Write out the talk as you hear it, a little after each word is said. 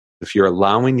if you're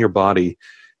allowing your body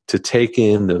to take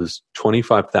in those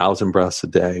 25,000 breaths a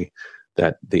day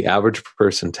that the average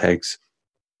person takes,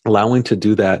 allowing to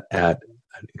do that at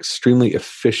an extremely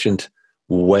efficient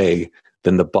way,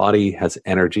 then the body has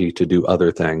energy to do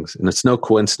other things. And it's no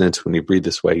coincidence when you breathe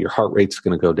this way, your heart rate's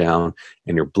going to go down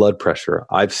and your blood pressure,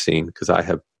 I've seen, because I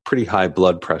have pretty high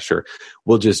blood pressure,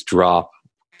 will just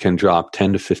can drop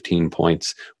 10 to 15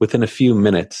 points within a few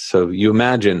minutes. So you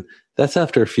imagine that's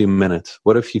after a few minutes.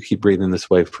 What if you keep breathing this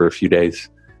way for a few days,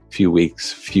 few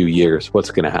weeks, few years? What's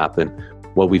going to happen?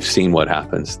 Well, we've seen what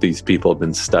happens. These people have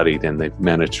been studied and they've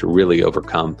managed to really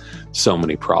overcome so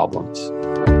many problems.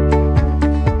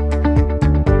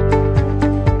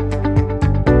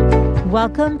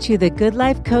 Welcome to the Good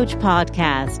Life Coach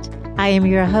podcast. I am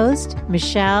your host,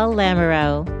 Michelle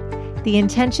Lamoureux. The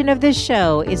intention of this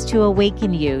show is to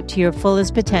awaken you to your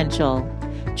fullest potential.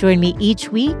 Join me each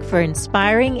week for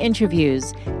inspiring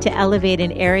interviews to elevate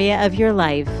an area of your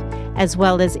life, as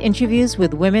well as interviews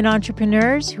with women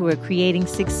entrepreneurs who are creating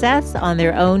success on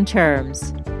their own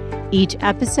terms. Each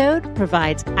episode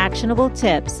provides actionable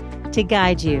tips to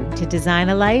guide you to design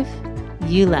a life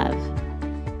you love.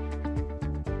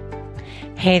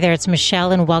 Hey there, it's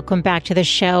Michelle, and welcome back to the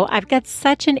show. I've got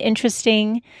such an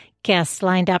interesting guest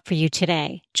lined up for you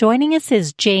today. Joining us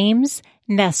is James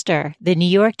Nestor, the New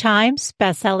York Times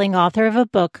bestselling author of a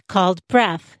book called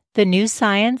Breath, The New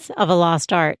Science of a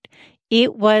Lost Art.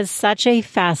 It was such a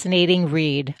fascinating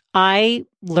read. I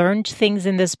learned things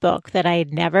in this book that I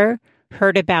had never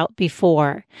heard about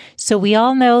before. So we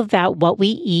all know that what we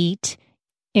eat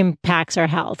impacts our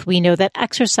health. We know that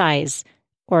exercise,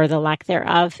 or the lack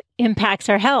thereof, impacts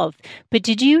our health. But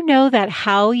did you know that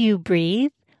how you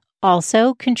breathe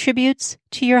also contributes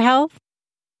to your health?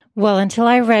 Well, until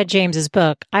I read James's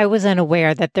book, I was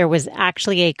unaware that there was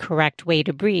actually a correct way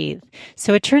to breathe.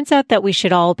 So it turns out that we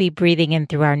should all be breathing in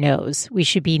through our nose. We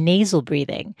should be nasal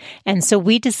breathing. And so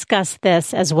we discuss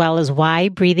this as well as why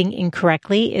breathing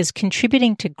incorrectly is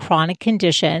contributing to chronic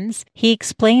conditions. He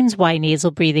explains why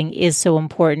nasal breathing is so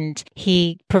important.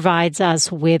 He provides us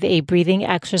with a breathing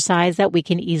exercise that we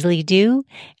can easily do.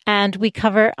 And we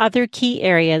cover other key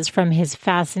areas from his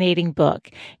fascinating book.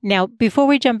 Now, before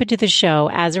we jump into the show,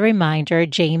 as a reminder,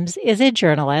 James is a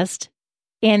journalist,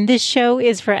 and this show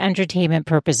is for entertainment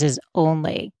purposes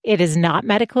only. It is not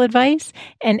medical advice,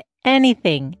 and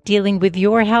anything dealing with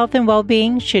your health and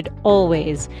well-being should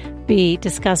always be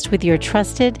discussed with your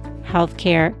trusted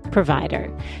healthcare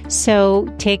provider. So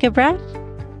take a breath,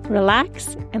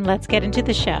 relax, and let's get into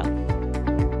the show.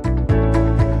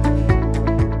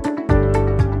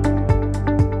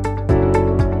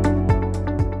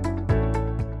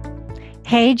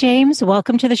 Hey, James,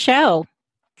 welcome to the show.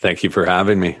 Thank you for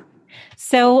having me.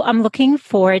 So I'm looking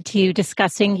forward to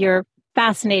discussing your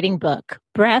fascinating book,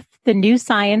 Breath, The New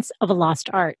Science of a Lost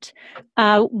Art.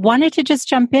 Wanted to just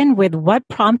jump in with what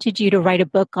prompted you to write a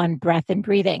book on breath and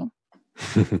breathing?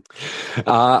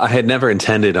 I had never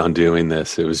intended on doing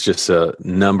this. It was just a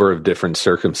number of different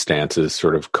circumstances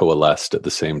sort of coalesced at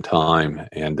the same time.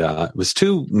 And it was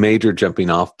two major jumping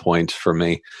off points for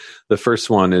me. The first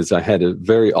one is I had a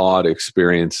very odd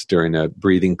experience during a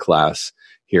breathing class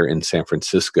here in San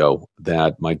Francisco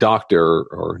that my doctor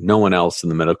or no one else in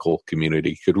the medical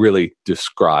community could really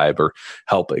describe or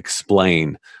help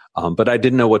explain. But I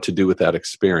didn't know what to do with that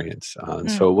experience.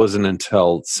 So it wasn't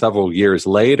until several years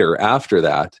later after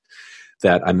that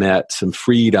I met some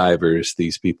free divers,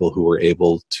 these people who were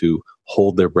able to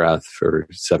hold their breath for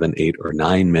 7, 8, or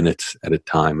 9 minutes at a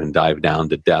time and dive down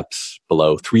to depths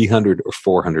below 300 or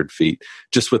 400 feet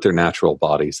just with their natural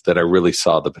bodies, that I really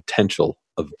saw the potential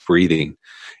of breathing.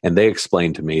 And they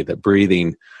explained to me that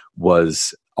breathing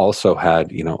also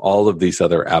had, all of these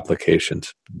other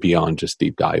applications beyond just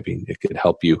deep diving. It could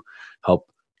help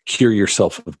cure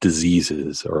yourself of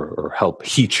diseases or help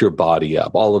heat your body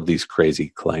up, all of these crazy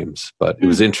claims. But it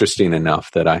was interesting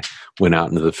enough that I went out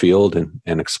into the field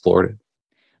and explored it.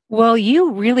 Well,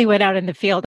 you really went out in the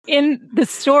field. In the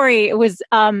story, it was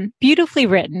beautifully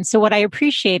written. So what I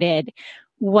appreciated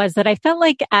was that I felt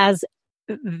like as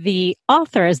the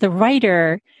author, as the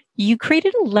writer, you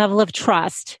created a level of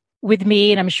trust with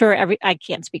me, and I'm sure I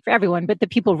can't speak for everyone, but the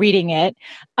people reading it,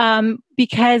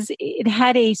 because it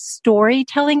had a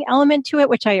storytelling element to it,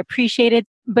 which I appreciated,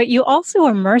 but you also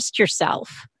immersed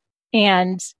yourself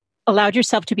and allowed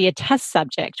yourself to be a test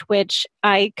subject, which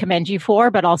I commend you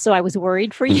for, but also I was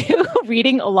worried for you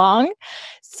reading along.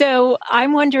 So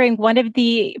I'm wondering, one of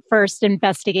the first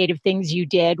investigative things you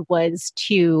did was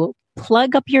to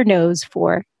plug up your nose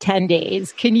for 10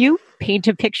 days. Can you paint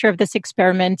a picture of this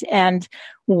experiment and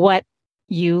what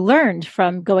you learned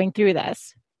from going through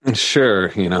this? Sure,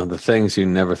 the things you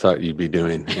never thought you'd be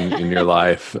doing in your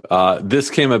life. This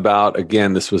came about,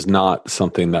 again, this was not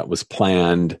something that was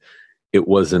planned. It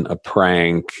wasn't a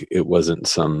prank. It wasn't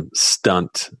some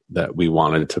stunt that we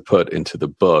wanted to put into the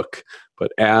book.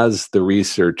 But as the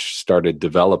research started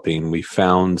developing, we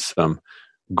found some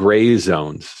gray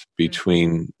zones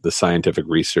between the scientific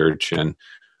research and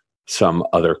some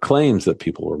other claims that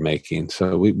people were making.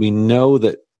 So we know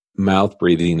that mouth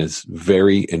breathing is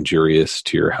very injurious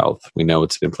to your health. We know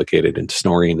it's implicated in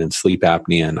snoring and sleep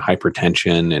apnea and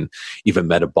hypertension and even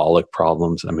metabolic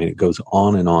problems. I mean, it goes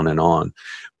on and on and on.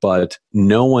 But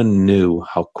no one knew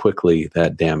how quickly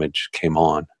that damage came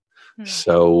on.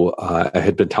 So I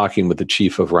had been talking with the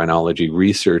chief of rhinology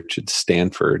research at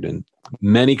Stanford and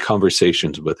many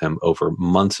conversations with him over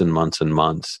months and months and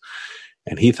months.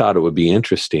 And he thought it would be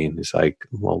interesting. He's like,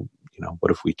 well,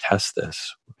 what if we test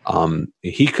this?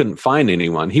 He couldn't find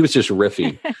anyone. He was just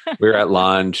riffing. We were at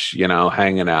lunch,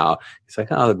 hanging out. He's like,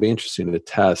 oh, that'd be interesting to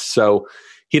test. So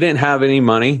he didn't have any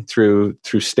money through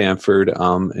Stanford.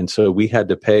 And so we had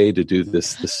to pay to do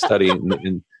this study.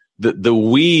 And the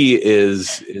we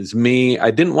is me.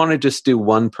 I didn't want to just do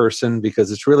one person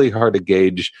because it's really hard to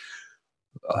gauge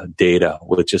data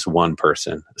with just one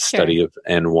person, a study of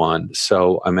N1.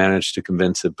 So I managed to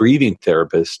convince a breathing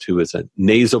therapist who is a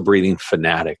nasal breathing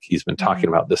fanatic. He's been talking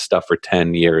about this stuff for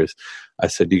 10 years. I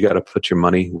said, you got to put your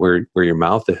money where your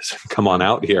mouth is. Come on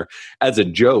out here. As a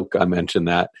joke, I mentioned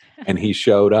that. And he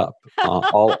showed up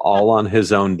all on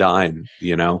his own dime,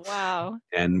 Wow.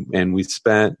 And we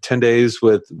spent 10 days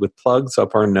with plugs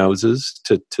up our noses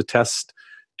to test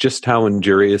just how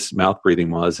injurious mouth breathing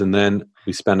was. And then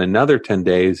we spent another 10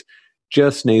 days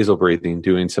just nasal breathing,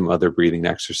 doing some other breathing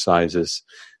exercises,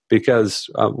 because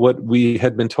what we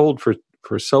had been told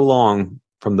for so long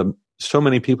from so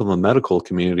many people in the medical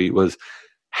community was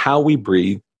how we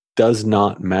breathe does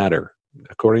not matter.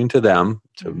 According to them,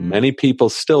 to many people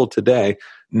still today,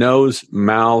 nose,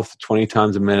 mouth, 20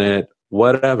 times a minute,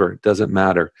 whatever, doesn't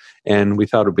matter. And we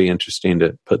thought it would be interesting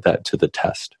to put that to the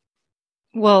test.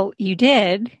 Well, you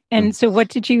did. And so what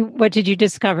did you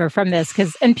discover from this?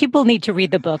 And people need to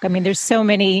read the book. I mean, there's so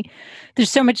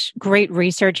much great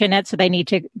research in it, so they need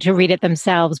to read it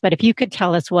themselves. But if you could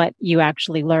tell us what you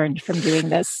actually learned from doing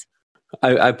this.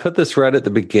 I put this right at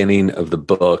the beginning of the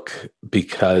book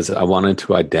because I wanted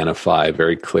to identify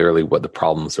very clearly what the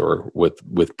problems were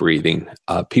with breathing.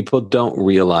 People don't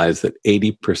realize that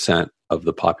 80% of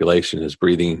the population is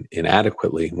breathing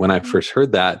inadequately. When I first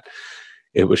heard that,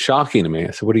 it was shocking to me.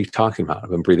 I said, what are you talking about? I've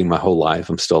been breathing my whole life.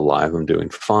 I'm still alive. I'm doing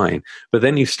fine. But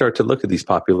then you start to look at these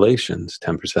populations.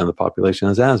 10% of the population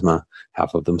has asthma.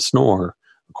 Half of them snore.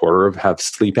 A quarter have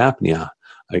sleep apnea.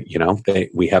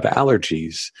 We have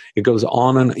allergies. It goes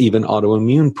on, and even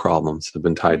autoimmune problems have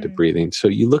been tied to breathing. So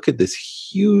you look at this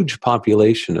huge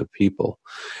population of people,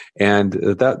 and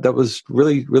that was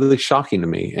really, really shocking to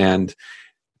me. And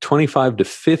 25 to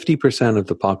 50% of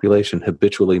the population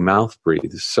habitually mouth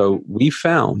breathes. So we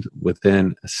found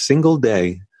within a single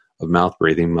day of mouth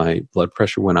breathing, my blood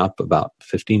pressure went up about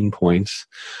 15 points.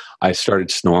 I started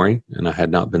snoring, and I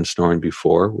had not been snoring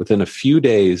before. Within a few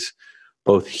days,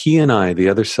 both he and I, the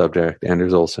other subject,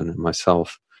 Anders Olsen, and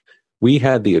myself, we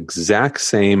had the exact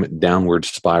same downward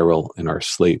spiral in our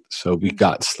sleep. So we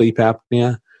got sleep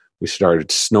apnea. We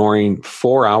started snoring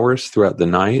 4 hours throughout the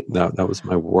night. That was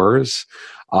my worst.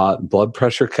 Blood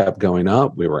pressure kept going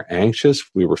up. We were anxious.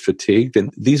 We were fatigued.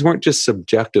 And these weren't just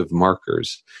subjective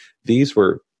markers. These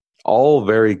were all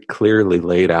very clearly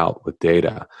laid out with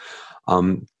data.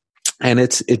 And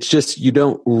it's just, you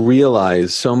don't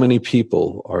realize so many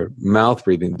people are mouth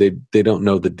breathing. They don't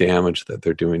know the damage that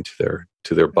they're doing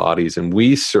to their bodies. And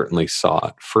we certainly saw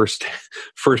it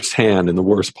firsthand in the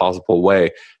worst possible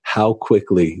way, how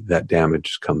quickly that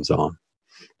damage comes on.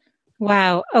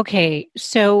 Wow. Okay.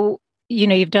 So,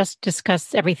 you've just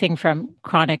discussed everything from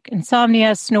chronic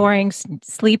insomnia, snoring,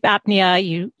 sleep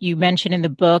apnea. You mentioned in the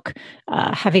book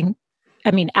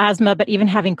asthma, but even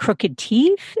having crooked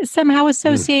teeth is somehow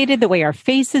associated, the way our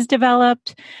face is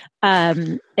developed,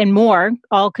 and more,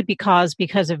 all could be caused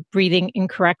because of breathing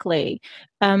incorrectly.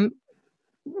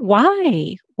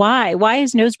 Why? Why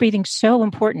is nose breathing so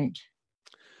important?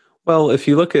 Well, if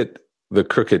you look at the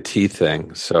crooked teeth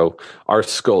thing, so our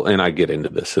skull, and I get into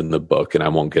this in the book, and I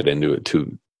won't get into it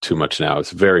too much now.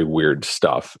 It's very weird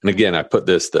stuff. And again, I put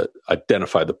this to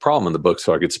identify the problem in the book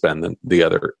so I could spend the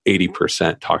other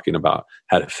 80% talking about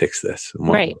how to fix this and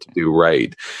what to do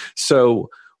right. So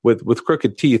with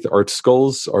crooked teeth, our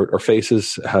skulls, our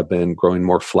faces have been growing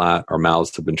more flat. Our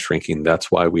mouths have been shrinking. That's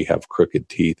why we have crooked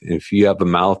teeth. And if you have a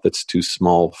mouth that's too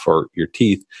small for your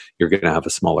teeth, you're going to have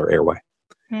a smaller airway.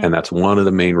 And that's one of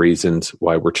the main reasons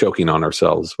why we're choking on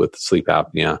ourselves with sleep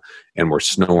apnea and we're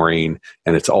snoring.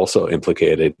 And it's also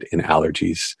implicated in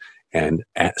allergies and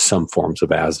some forms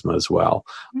of asthma as well.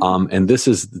 And this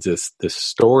is this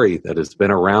story that has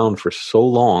been around for so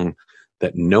long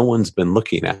that no one's been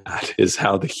looking at, is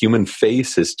how the human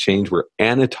face has changed, where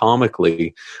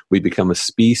anatomically we become a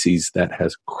species that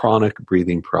has chronic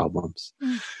breathing problems.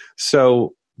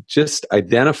 So just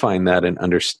identifying that and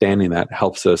understanding that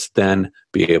helps us then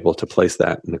be able to place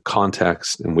that in the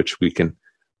context in which we can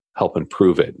help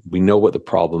improve it. We know what the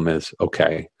problem is.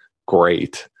 Okay,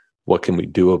 great. What can we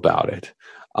do about it?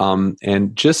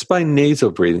 And just by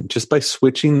nasal breathing, just by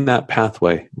switching that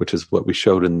pathway, which is what we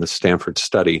showed in the Stanford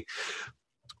study,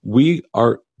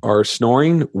 our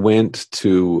snoring went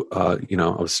to, I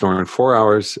was snoring 4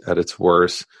 hours at its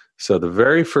worst. So the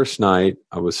very first night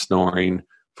I was snoring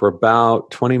for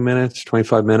about 20 minutes,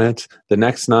 25 minutes. The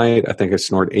next night, I think I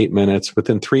snored 8 minutes.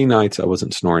 Within 3 nights, I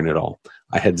wasn't snoring at all.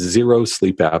 I had 0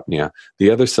 sleep apnea.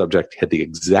 The other subject had the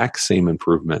exact same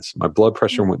improvements. My blood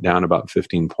pressure went down about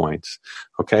 15 points.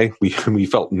 Okay. We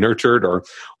felt nurtured. Our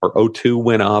O2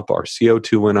 went up. Our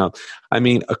CO2 went up. I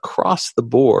mean, across the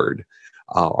board,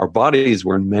 our bodies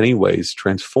were in many ways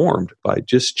transformed by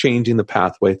just changing the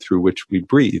pathway through which we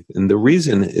breathe. And the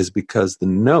reason is because the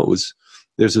nose,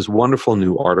 there's this wonderful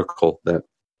new article that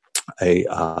a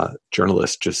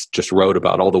journalist just wrote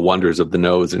about all the wonders of the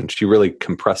nose, and she really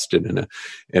compressed it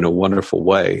in a wonderful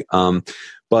way.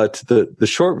 But the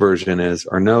short version is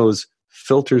our nose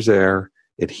filters air,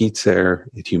 it heats air,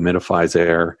 it humidifies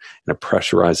air, and it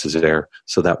pressurizes air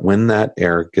so that when that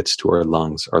air gets to our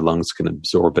lungs can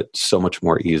absorb it so much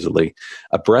more easily.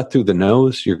 A breath through the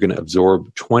nose, you're going to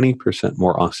absorb 20%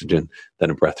 more oxygen than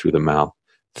a breath through the mouth.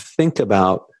 Think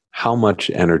about how much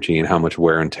energy and how much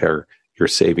wear and tear you're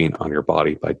saving on your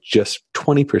body by just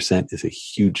 20% is a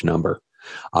huge number.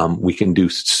 We can do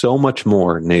so much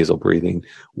more nasal breathing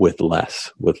with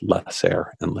less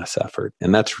air and less effort.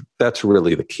 And that's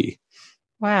really the key.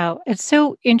 Wow. It's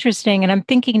so interesting. And I'm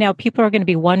thinking now people are going to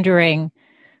be wondering,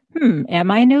 am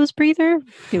I a nose breather?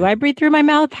 Do I breathe through my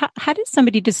mouth? How does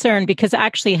somebody discern? Because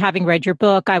actually, having read your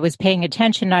book, I was paying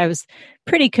attention. I was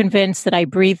pretty convinced that I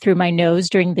breathe through my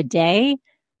nose during the day,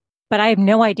 but I have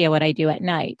no idea what I do at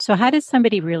night. So how does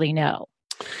somebody really know?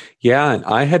 Yeah, and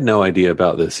I had no idea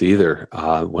about this either.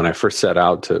 When I first set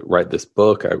out to write this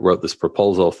book, I wrote this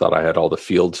proposal, thought I had all the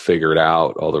fields figured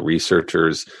out, all the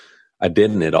researchers. I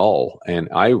didn't at all. And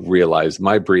I realized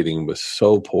my breathing was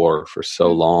so poor for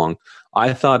so long.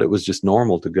 I thought it was just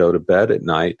normal to go to bed at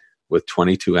night with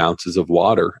 22 ounces of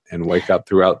water and wake up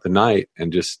throughout the night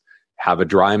and just have a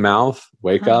dry mouth,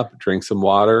 wake up, drink some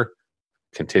water,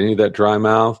 continue that dry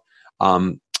mouth.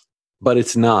 But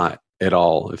it's not at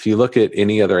all. If you look at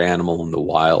any other animal in the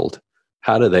wild,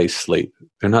 how do they sleep?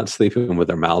 They're not sleeping with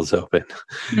their mouths open.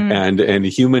 And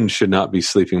humans should not be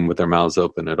sleeping with their mouths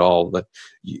open at all. But,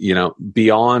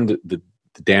 beyond the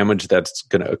damage that's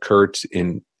going to occur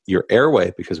in your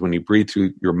airway, because when you breathe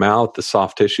through your mouth, the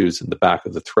soft tissues in the back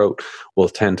of the throat will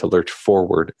tend to lurch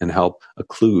forward and help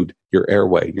occlude your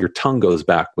airway. Your tongue goes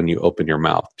back when you open your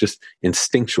mouth. Just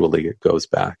instinctually, it goes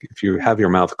back. If you have your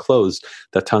mouth closed,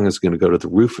 that tongue is going to go to the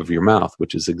roof of your mouth,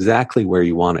 which is exactly where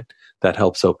you want it. That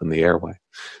helps open the airway.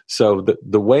 So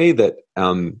the way that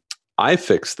I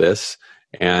fix this,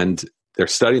 and they're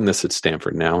studying this at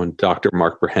Stanford now, and Dr.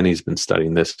 Mark Burhenny's been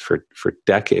studying this for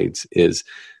decades, is,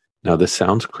 now this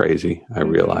sounds crazy, I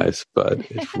realize, but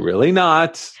it's really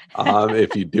not.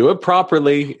 If you do it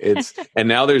properly, and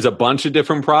now there's a bunch of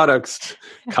different products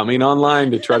coming online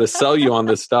to try to sell you on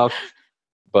this stuff,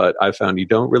 but I found you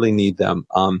don't really need them.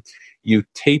 You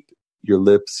tape your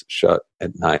lips shut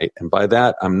at night. And by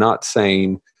that, I'm not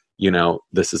saying,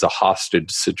 this is a hostage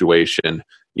situation,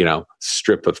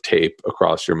 strip of tape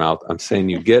across your mouth. I'm saying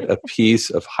you get a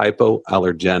piece of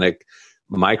hypoallergenic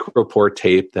micropore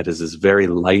tape that is this very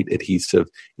light adhesive,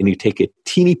 and you take a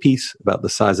teeny piece about the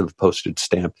size of a postage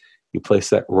stamp. You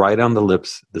place that right on the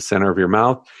lips, the center of your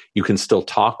mouth. You can still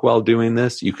talk while doing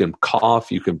this. You can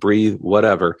cough, you can breathe,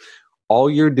 whatever. All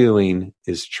you're doing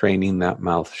is training that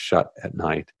mouth shut at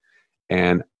night.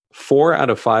 And 4 out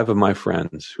of 5 of my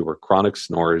friends who were chronic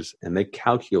snorers, and they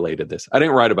calculated this. I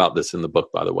didn't write about this in the book,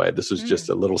 by the way. This was just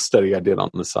a little study I did on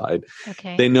the side.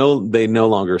 Okay. They no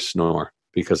longer snore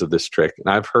because of this trick. And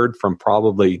I've heard from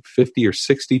probably 50 or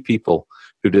 60 people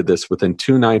who did this. Within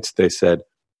 2 nights, they said,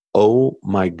 "Oh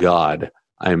my God,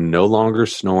 I am no longer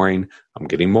snoring. I'm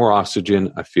getting more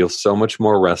oxygen. I feel so much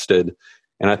more rested."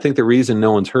 And I think the reason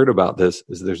no one's heard about this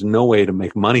is there's no way to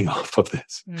make money off of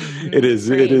this. It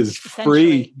is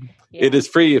free. Yeah. It is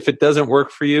free. If it doesn't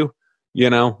work for you,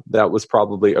 that was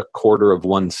probably a quarter of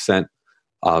 1 cent,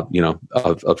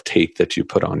 of tape that you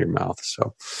put on your mouth.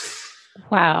 So.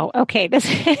 Wow. Okay. This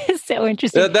is so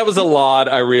interesting. That was a lot,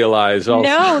 I realize. Also.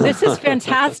 No, this is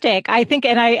fantastic. I think,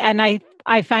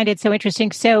 I find it so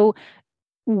interesting. So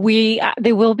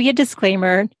there will be a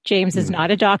disclaimer. James is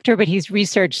not a doctor, but he's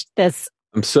researched this.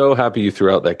 I'm so happy you threw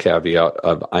out that caveat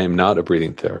of I am not a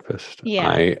breathing therapist. Yeah.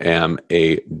 I am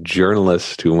a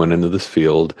journalist who went into this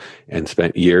field and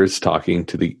spent years talking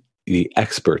to the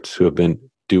experts who have been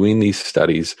doing these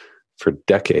studies for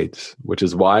decades, which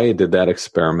is why I did that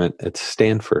experiment at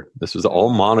Stanford. This was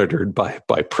all monitored by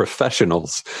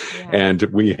professionals, and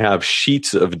we have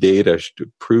sheets of data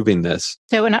proving this.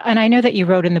 So, and I know that you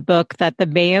wrote in the book that the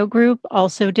Mayo Group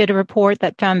also did a report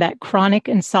that found that chronic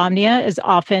insomnia is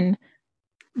often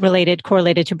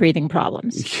correlated to breathing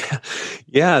problems.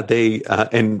 Yeah. They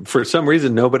and for some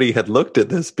reason nobody had looked at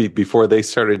this before they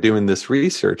started doing this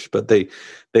research, but they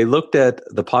looked at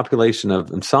the population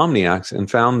of insomniacs and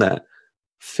found that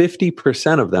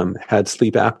 50% of them had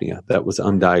sleep apnea that was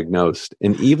undiagnosed.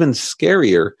 And even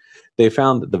scarier, they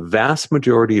found that the vast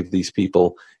majority of these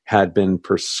people had been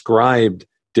prescribed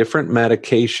different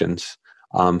medications,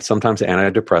 sometimes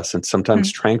antidepressants,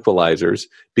 sometimes tranquilizers,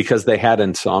 because they had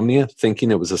insomnia, thinking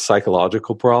it was a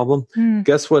psychological problem.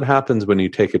 Guess what happens when you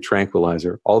take a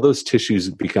tranquilizer? All those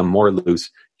tissues become more loose.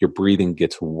 Your breathing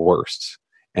gets worse.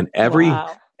 And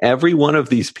every one of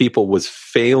these people was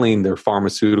failing their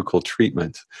pharmaceutical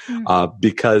treatment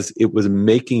because it was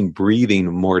making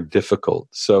breathing more difficult.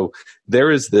 So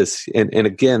there is this, and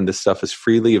again, this stuff is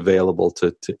freely available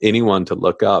to anyone to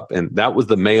look up. And that was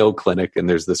the Mayo Clinic, and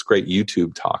there's this great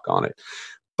YouTube talk on it.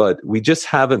 But we just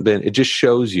haven't been, it just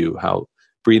shows you how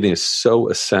breathing is so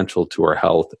essential to our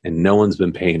health, and no one's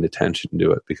been paying attention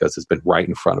to it because it's been right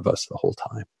in front of us the whole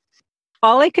time.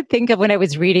 All I could think of when I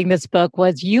was reading this book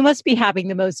was you must be having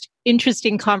the most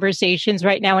interesting conversations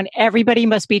right now, and everybody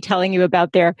must be telling you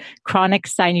about their chronic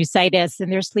sinusitis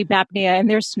and their sleep apnea and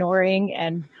their snoring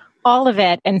and all of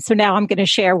it. And so now I'm going to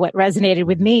share what resonated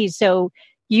with me. So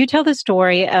you tell the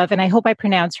story of, and I hope I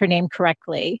pronounce her name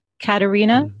correctly,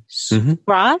 Katerina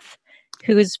Roth,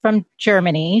 who is from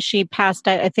Germany. She passed,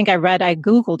 I think I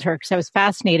Googled her because I was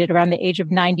fascinated, around the age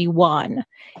of 91.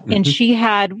 And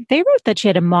they wrote that she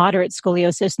had a moderate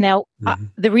scoliosis. Now,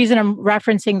 the reason I'm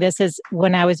referencing this is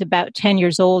when I was about 10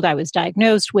 years old, I was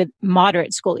diagnosed with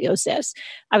moderate scoliosis.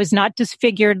 I was not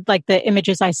disfigured like the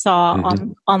images I saw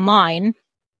online.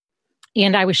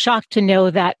 And I was shocked to know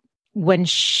that when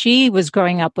she was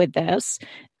growing up with this,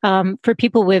 for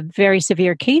people with very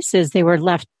severe cases, they were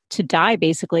left to die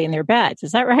basically in their beds.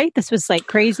 Is that right? This was like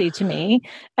crazy to me.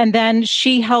 And then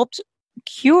she helped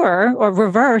cure or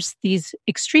reverse these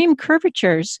extreme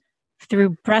curvatures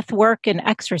through breath work and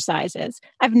exercises.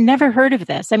 I've never heard of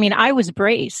this. I mean, I was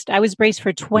braced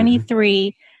for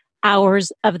 23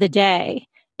 hours of the day.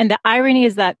 And the irony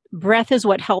is that breath is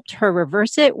what helped her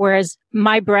reverse it, whereas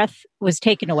my breath was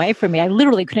taken away from me. I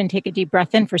literally couldn't take a deep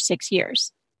breath in for 6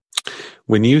 years.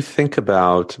 When you think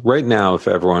about right now, if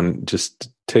everyone just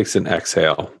takes an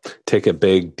exhale, take a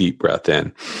big deep breath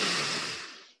in,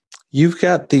 you've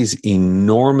got these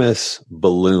enormous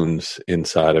balloons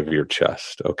inside of your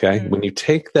chest. Okay. When you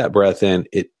take that breath in,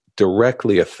 it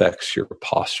directly affects your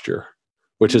posture,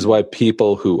 which is why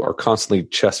people who are constantly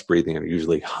chest breathing are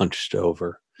usually hunched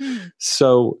over.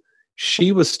 So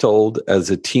she was told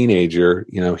as a teenager,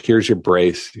 here's your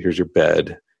brace, here's your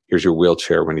bed, here's your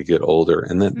wheelchair when you get older.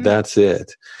 And then that's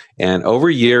it. And over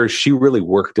years, she really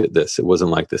worked at this. It wasn't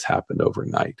like this happened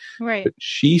overnight. Right. But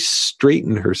she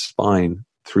straightened her spine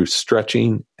through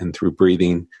stretching and through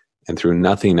breathing and through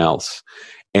nothing else.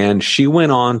 And she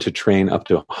went on to train up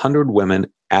to 100 women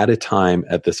at a time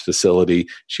at this facility.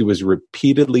 She was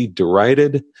repeatedly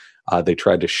derided. They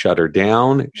tried to shut her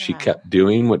down. She kept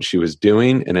doing what she was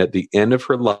doing. And at the end of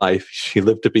her life, she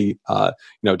lived to be,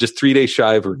 just 3 days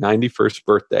shy of her 91st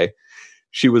birthday.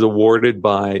 She was awarded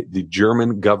by the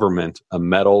German government a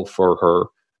medal for her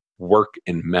work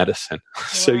in medicine.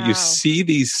 So you see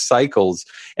these cycles,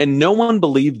 and no one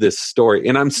believed this story.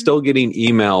 And I'm still getting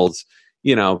emails.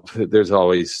 There's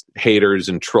always haters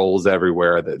and trolls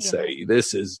everywhere that say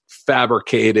this is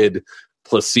fabricated,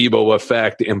 placebo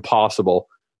effect, impossible.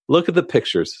 Look at the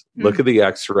pictures, look at the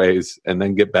x-rays, and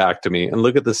then get back to me and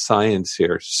look at the science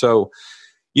here. So,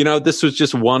 this was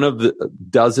just one of the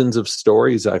dozens of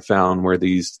stories I found where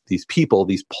these people,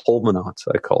 these pulmonauts,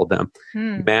 I call them,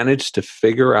 managed to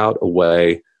figure out a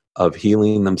way of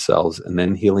healing themselves and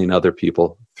then healing other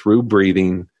people through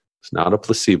breathing. It's not a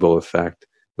placebo effect.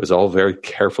 It was all very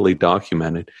carefully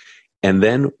documented. And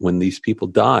then when these people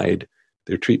died,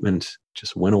 their treatment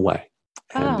just went away.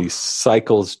 And Oh. these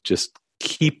cycles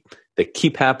they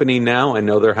keep happening now. I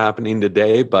know they're happening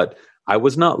today, but I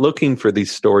was not looking for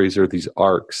these stories or these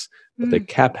arcs, but they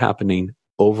kept happening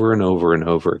over and over and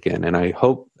over again. And I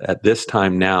hope at this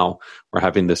time now we're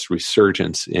having this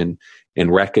resurgence in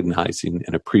recognizing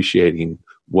and appreciating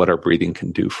what our breathing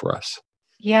can do for us.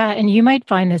 Yeah, and you might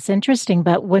find this interesting,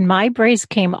 but when my brace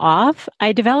came off,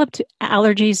 I developed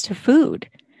allergies to food.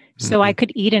 So I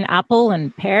could eat an apple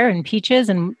and pear and peaches,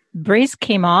 and brace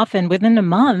came off, and within a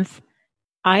month,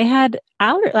 I had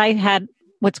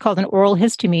what's called an oral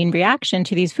histamine reaction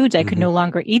to these foods. I could no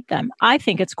longer eat them. I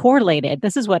think it's correlated.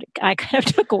 This is what I kind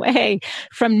of took away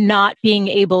from not being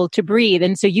able to breathe.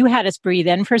 And so you had us breathe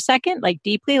in for a second, like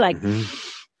deeply, like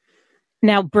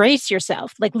now brace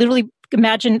yourself, like literally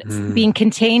imagine being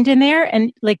contained in there,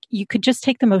 and like you could just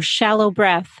take the most shallow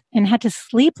breath and had to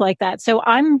sleep like that. So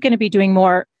I'm going to be doing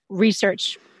more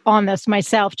research on this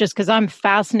myself just because I'm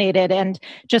fascinated. And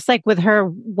just like with her,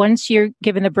 once you're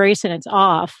given the brace and it's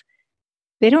off,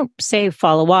 they don't say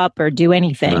follow up or do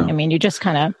anything. No. I mean, you just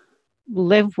kind of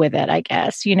live with it, I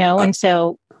guess, and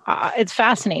so it's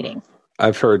fascinating.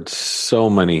 I've heard so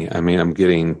many. I mean, I'm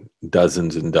getting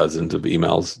dozens and dozens of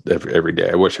emails every day.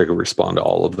 I wish I could respond to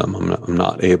all of them. I'm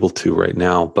not able to right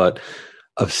now, but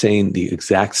of saying the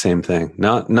exact same thing,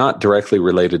 not directly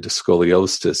related to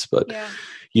scoliosis, but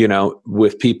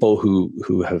with people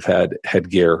who have had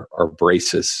headgear or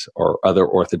braces or other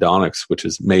orthodontics, which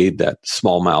has made that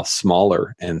small mouth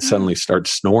smaller and suddenly start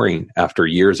snoring after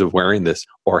years of wearing this,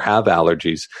 or have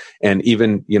allergies. And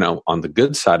even, on the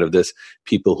good side of this,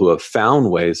 people who have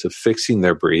found ways of fixing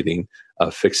their breathing,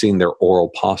 of fixing their oral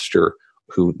posture,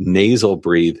 who nasal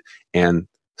breathe, and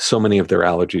so many of their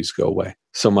allergies go away.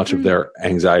 So much of their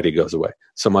anxiety goes away.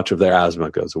 So much of their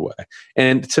asthma goes away.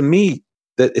 And to me,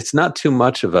 that it's not too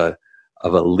much of a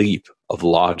leap of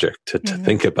logic to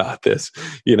think about this.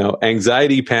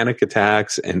 Anxiety, panic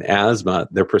attacks, and asthma,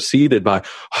 they're preceded by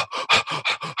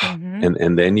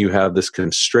and then you have this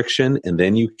constriction, and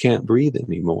then you can't breathe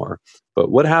anymore. But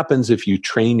what happens if you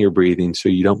train your breathing so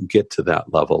you don't get to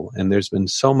that level? And there's been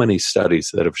so many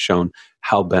studies that have shown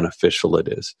how beneficial it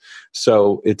is.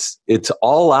 So it's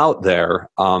all out there.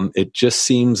 It just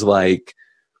seems like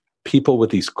people with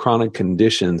these chronic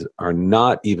conditions are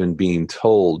not even being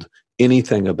told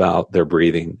anything about their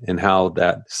breathing and how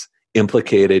that's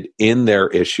implicated in their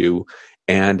issue,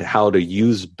 and how to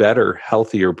use better,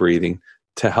 healthier breathing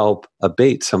to help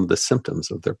abate some of the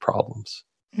symptoms of their problems.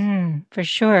 For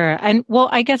sure. And well,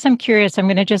 I guess I'm curious. I'm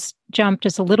going to just jump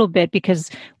just a little bit because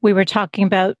we were talking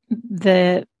about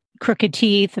the crooked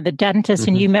teeth and the dentist,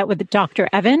 and you met with Dr.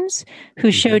 Evans,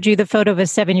 who showed you the photo of a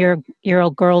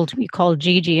 7-year-old girl we call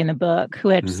Gigi in the book, who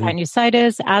had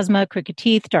sinusitis, asthma, crooked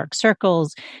teeth, dark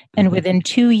circles. And within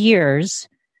 2 years,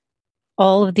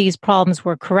 all of these problems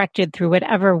were corrected through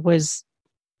whatever was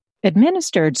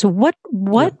administered. So what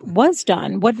was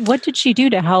done? What did she do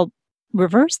to help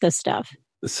reverse this stuff?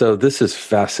 So this is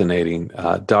fascinating.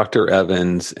 Dr.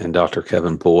 Evans and Dr.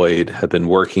 Kevin Boyd have been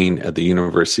working at the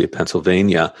University of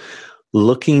Pennsylvania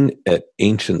looking at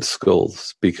ancient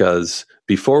skulls, because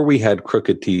before we had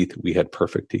crooked teeth, we had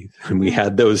perfect teeth. And we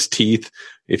had those teeth.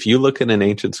 If you look at an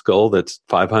ancient skull that's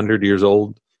 500 years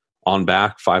old, on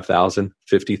back, 5,000,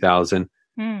 50,000,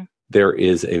 there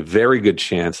is a very good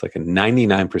chance, like a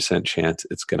 99% chance,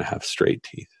 it's going to have straight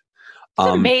teeth. It's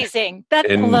amazing.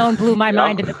 That alone blew my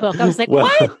mind in the book. I was like,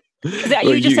 what?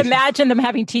 You just imagine them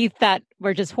having teeth that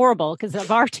were just horrible because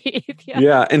of our teeth.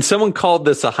 Yeah. And someone called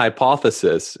this a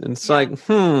hypothesis. And it's like,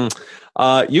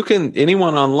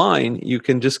 anyone online, you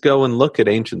can just go and look at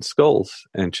ancient skulls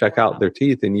and check out their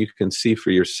teeth, and you can see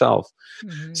for yourself.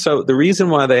 So the reason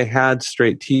why they had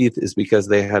straight teeth is because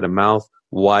they had a mouth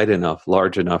wide enough,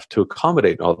 large enough to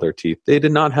accommodate all their teeth. They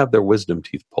did not have their wisdom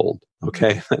teeth pulled.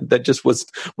 Okay. That just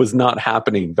was not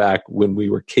happening back when we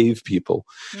were cave people.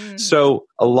 So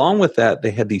along with that,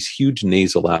 they had these huge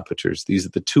nasal apertures. These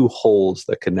are the two holes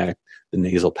that connect the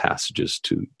nasal passages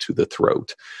to the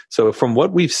throat. So from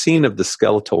what we've seen of the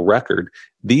skeletal record,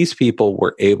 these people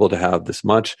were able to have this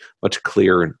much, much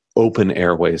clearer and open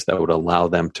airways that would allow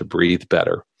them to breathe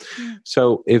better.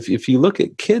 So if you look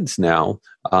at kids now,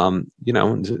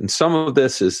 and some of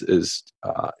this is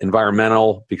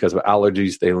environmental because of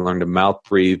allergies. They learn to mouth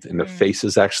breathe, and their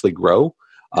faces actually grow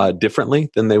differently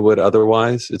than they would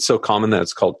otherwise. It's so common that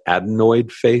it's called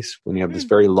adenoid face, when you have this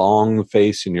very long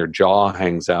face and your jaw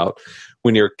hangs out.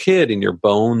 When you're a kid and your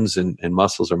bones and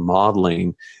muscles are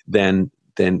modeling, then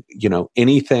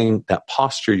anything, that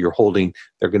posture you're holding,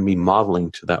 they're going to be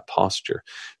modeling to that posture.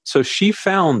 So she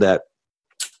found that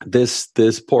this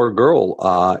poor girl,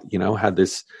 had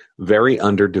this very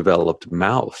underdeveloped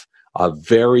mouth.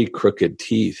 very crooked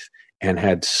teeth, and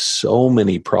had so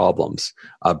many problems,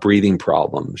 breathing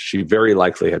problems. She very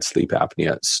likely had sleep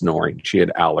apnea, snoring. She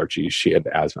had allergies. She had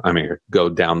asthma. I mean, go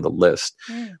down the list.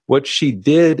 What she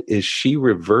did is she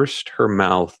reversed her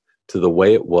mouth to the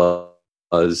way it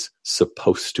was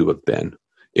supposed to have been.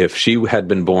 If she had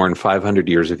been born 500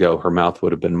 years ago, her mouth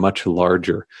would have been much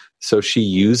larger. So she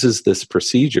uses this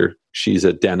procedure. She's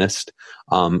a dentist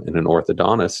and an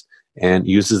orthodontist, and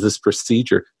uses this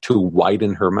procedure to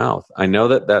widen her mouth. I know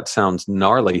that sounds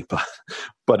gnarly,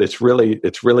 but it's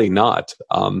really not.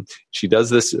 She does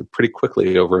this pretty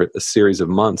quickly over a series of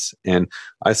months, and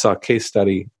I saw case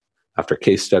study after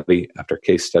case study after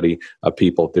case study of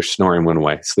people. Their snoring went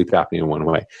away, sleep apnea went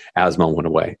away, asthma went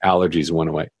away, allergies went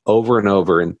away, over and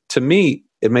over. And to me,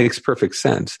 it makes perfect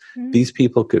sense. These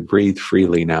people could breathe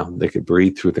freely now. They could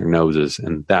breathe through their noses,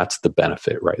 and that's the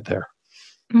benefit right there.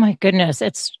 My goodness,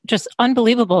 it's just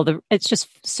unbelievable. It's just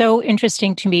so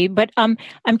interesting to me. But I'm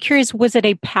curious, was it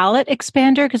a palate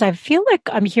expander? Because I feel like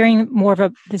I'm hearing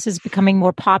this is becoming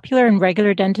more popular in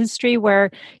regular dentistry,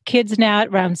 where kids now at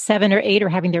around 7 or 8 are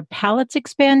having their palates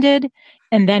expanded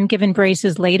and then given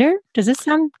braces later. Does this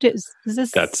sound? Does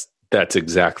this? That's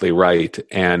exactly right.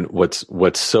 And what's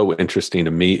so interesting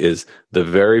to me is the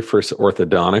very first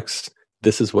orthodontics.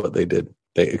 This is what they did.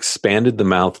 They expanded the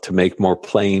mouth to make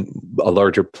a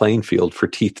larger playing field for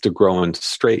teeth to grow in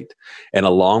straight. And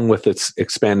along with its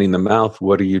expanding the mouth,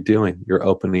 what are you doing? You're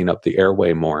opening up the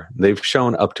airway more. They've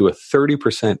shown up to a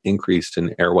 30% increase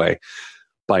in airway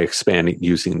by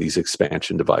using these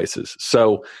expansion devices.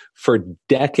 So for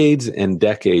decades and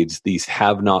decades, these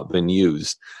have not been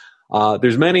used.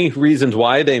 There's many reasons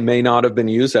why they may not have been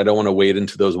used. I don't want to wade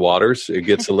into those waters. It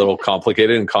gets a little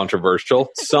complicated and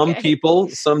controversial. Some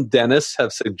dentists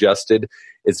have suggested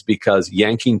it's because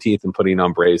yanking teeth and putting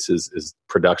on braces is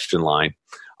production line.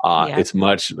 It's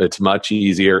much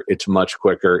easier. It's much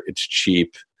quicker. It's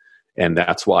cheap. And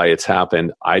that's why it's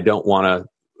happened. I don't want to,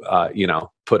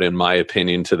 put in my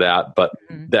opinion to that, but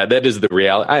that is the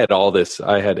reality. I had all this.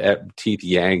 I had teeth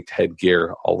yanked,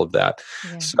 headgear, all of that.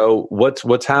 Yeah. So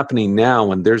what's happening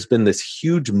now, and there's been this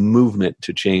huge movement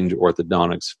to change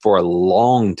orthodontics for a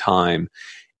long time.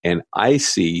 And I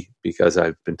see, because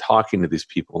I've been talking to these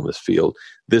people in this field,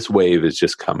 this wave is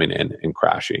just coming in and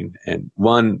crashing. And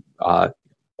one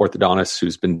orthodontist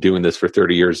who's been doing this for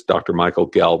 30 years, Dr. Michael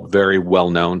Gelb, very well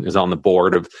known, is on the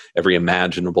board of every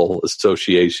imaginable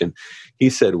association. He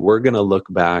said, we're going to look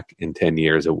back in 10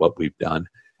 years at what we've done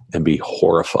and be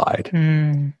horrified.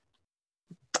 Wow.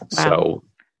 So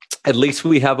at least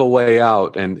we have a way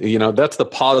out. And, that's the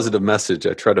positive message.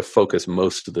 I try to focus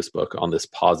most of this book on this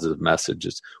positive message.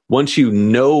 Is once you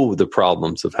know the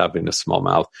problems of having a small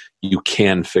mouth, you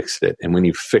can fix it. And when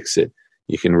you fix it,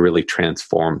 you can really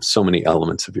transform so many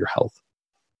elements of your health.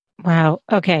 Wow.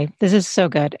 Okay. This is so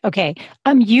good. Okay.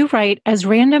 You write, as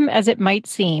random as it might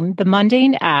seem, the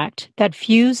mundane act, that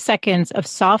few seconds of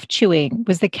soft chewing,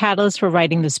 was the catalyst for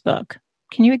writing this book.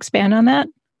 Can you expand on that?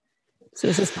 So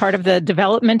is this part of the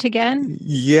development again?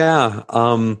 Yeah.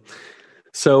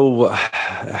 So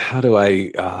how do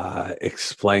I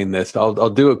explain this? I'll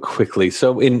do it quickly.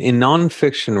 So in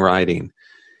nonfiction writing,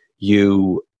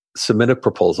 you submit a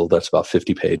proposal that's about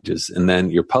 50 pages, and then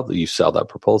you sell that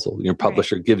proposal. Your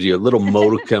publisher gives you a little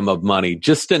modicum of money,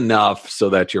 just enough so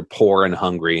that you're poor and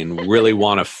hungry and really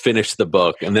want to finish the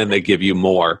book, and then they give you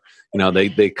more.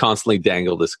 They constantly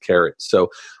dangle this carrot. So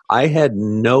I had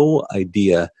no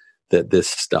idea that this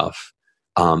stuff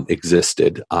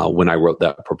existed when I wrote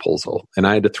that proposal. And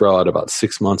I had to throw out about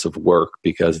 6 months of work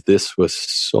because this was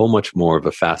so much more of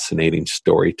a fascinating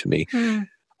story to me.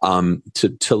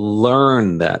 To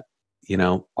learn that,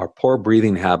 our poor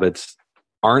breathing habits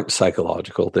aren't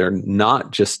psychological. They're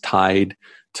not just tied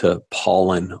to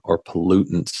pollen or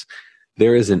pollutants.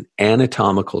 There is an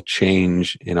anatomical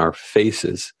change in our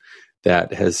faces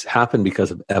that has happened because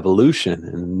of evolution.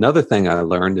 And another thing I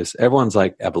learned is everyone's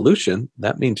like, evolution,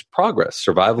 that means progress,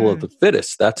 survival of the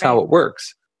fittest. That's how it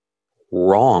works.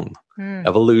 Wrong.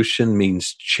 Evolution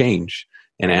means change,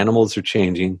 and animals are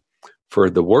changing for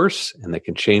the worse, and they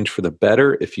can change for the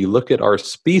better. If you look at our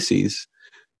species,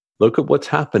 look at what's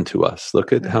happened to us.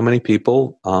 Look at how many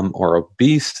people are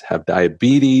obese, have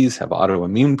diabetes, have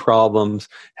autoimmune problems,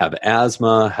 have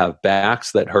asthma, have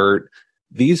backs that hurt.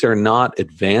 These are not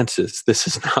advances. This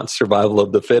is not survival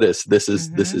of the fittest. This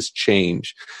is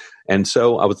change. And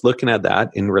so I was looking at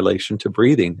that in relation to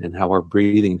breathing and how our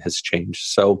breathing has changed.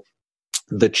 So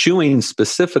the chewing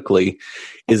specifically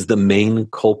is the main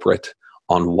culprit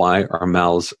on why our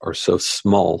mouths are so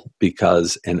small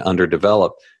and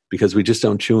underdeveloped, because we just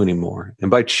don't chew anymore.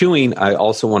 And by chewing, I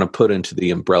also want to put into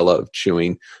the umbrella of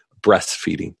chewing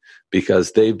breastfeeding,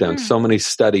 because they've done so many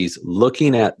studies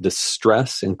looking at the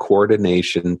stress and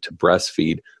coordination to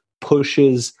breastfeed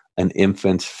pushes an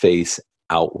infant's face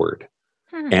outward.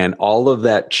 And all of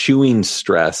that chewing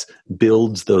stress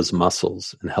builds those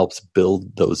muscles and helps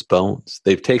build those bones.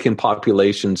 They've taken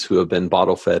populations who have been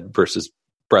bottle fed versus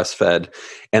breastfed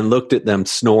and looked at them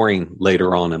snoring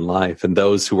later on in life. And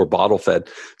those who were bottle fed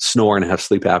snore and have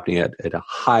sleep apnea at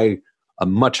a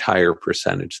much higher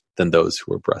percentage than those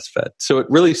who are breastfed. So it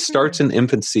really starts in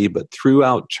infancy, but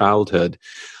throughout childhood,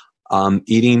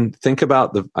 eating, I think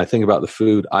about the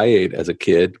food I ate as a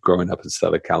kid growing up in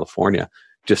Southern California.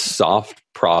 Just soft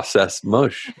processed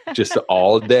mush, just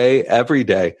all day, every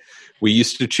day. We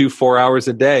used to chew 4 hours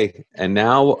a day. And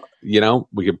now,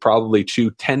 we could probably chew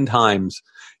 10 times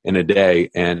in a day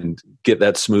and get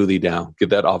that smoothie down, get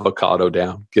that avocado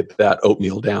down, get that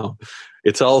oatmeal down.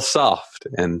 It's all soft.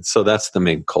 And so that's the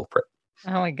main culprit.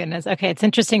 Oh my goodness. Okay. It's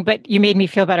interesting, but you made me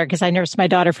feel better because I nursed my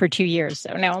daughter for 2 years.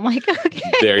 So now I'm like,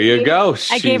 okay. There you go.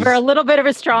 I gave her a little bit of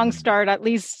a strong start, at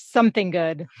least something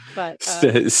good. But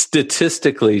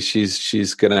statistically,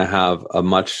 she's going to have a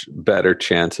much better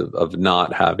chance of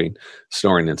not having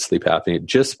snoring and sleep apnea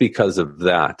just because of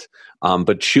that.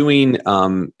 But chewing,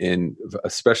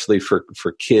 especially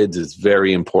for kids, is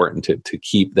very important to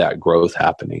keep that growth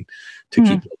happening, to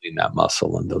keep building that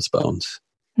muscle and those bones.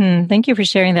 Thank you for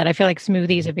sharing that. I feel like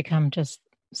smoothies have become just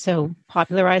so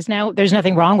popularized now. There's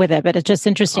nothing wrong with it, but it's just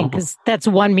interesting because that's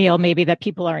one meal maybe that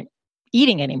people aren't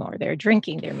eating anymore. They're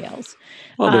drinking their meals.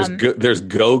 Well, there's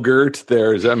Go-Gurt.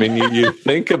 You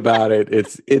think about it.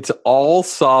 It's all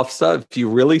soft stuff. If you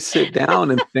really sit down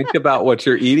and think about what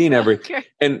you're eating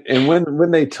and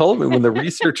when they told me, when the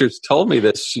researchers told me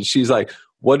this, she's like,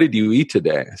 "What did you eat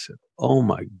today?" I said, "Oh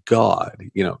my God,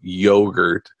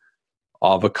 yogurt,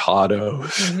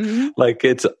 avocados, like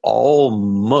it's all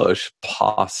mush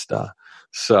pasta."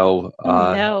 So,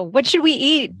 no. What should we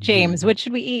eat, James? What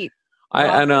should we eat?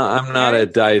 I know I'm not a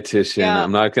dietitian. Yeah.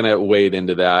 I'm not going to wade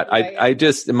into that. Right. I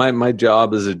just, my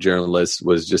job as a journalist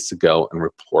was just to go and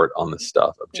report on the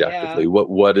stuff objectively. Yeah.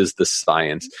 What is the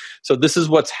science? So this is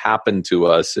what's happened to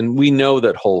us. And we know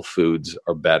that whole foods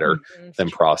are better than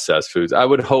processed foods. I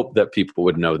would hope that people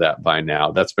would know that by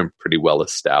now. That's been pretty well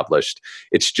established.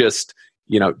 It's just,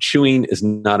 chewing is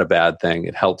not a bad thing.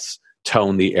 It helps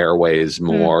tone the airways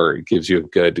more. It gives you a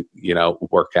good,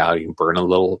 workout. You can burn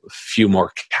a few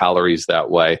more calories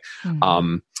that way.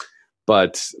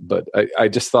 But I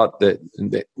just thought that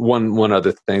one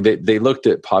other thing, they looked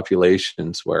at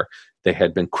populations where they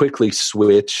had been quickly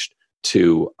switched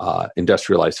to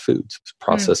industrialized foods,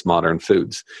 processed modern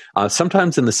foods,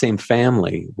 sometimes in the same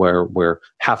family where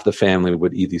half the family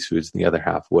would eat these foods and the other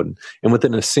half wouldn't. And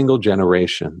within a single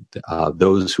generation,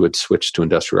 those who had switched to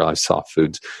industrialized soft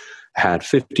foods had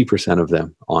 50% of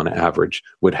them on average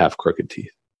would have crooked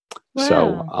teeth. Wow.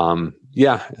 So,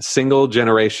 single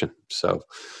generation. So,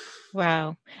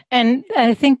 wow. And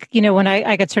I think, when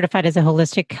I got certified as a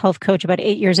holistic health coach about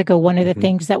 8 years ago, one of the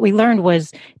things that we learned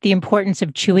was the importance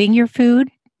of chewing your food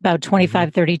about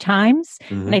 25, 30 times.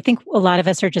 And I think a lot of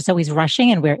us are just always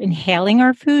rushing and we're inhaling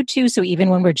our food too. So even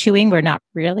when we're chewing, we're not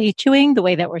really chewing the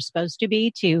way that we're supposed to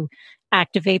be to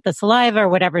activate the saliva or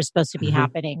whatever is supposed to be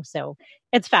happening. So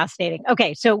it's fascinating.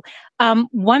 Okay. So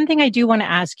one thing I do want to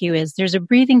ask you is there's a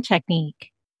breathing technique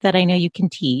that I know you can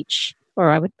teach,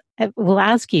 or I will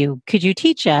ask you, could you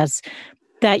teach us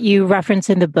that you reference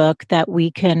in the book that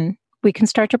we can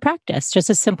start to practice, just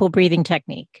a simple breathing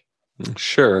technique?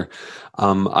 Sure.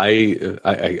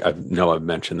 I know I've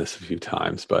mentioned this a few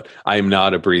times, but I am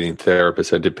not a breathing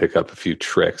therapist. I did pick up a few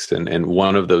tricks, and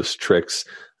one of those tricks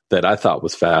that I thought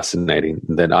was fascinating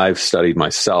that I've studied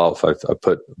myself. I've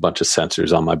put a bunch of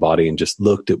sensors on my body and just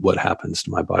looked at what happens to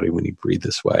my body when you breathe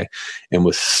this way, and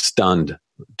was stunned,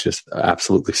 just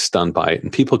absolutely stunned by it.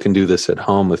 And people can do this at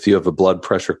home. If you have a blood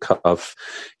pressure cuff,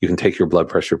 you can take your blood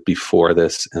pressure before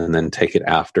this and then take it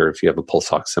after. If you have a pulse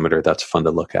oximeter, that's fun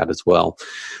to look at as well.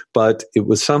 But it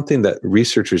was something that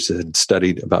researchers had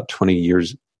studied about 20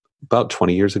 years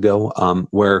ago,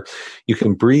 where you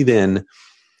can breathe in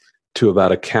to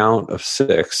about a count of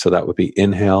 6. So that would be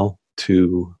inhale,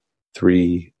 2,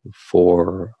 3,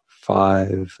 4,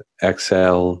 5,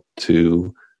 exhale,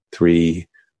 2, 3,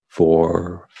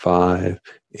 4, 5,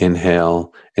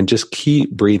 inhale, and just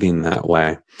keep breathing that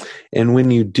way. And when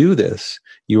you do this,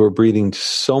 you are breathing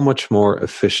so much more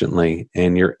efficiently,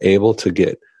 and you're able to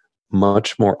get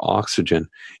much more oxygen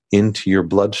into your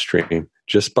bloodstream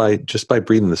just by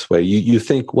breathing this way. You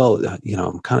think, well,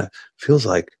 I'm kind of feels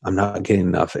like I'm not getting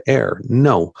enough air.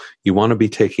 No, you want to be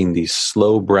taking these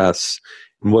slow breaths.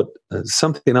 And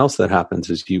something else that happens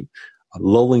is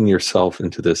lulling yourself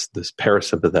into this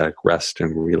parasympathetic rest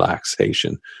and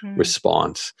relaxation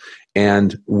response.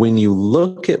 And when you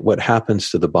look at what happens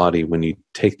to the body when you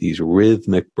take these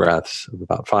rhythmic breaths of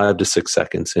about 5 to 6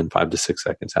 seconds in, 5 to 6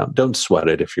 seconds out, don't sweat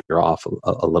it if you're off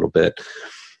a little bit.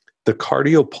 The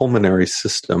cardiopulmonary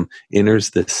system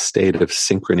enters this state of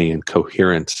synchrony and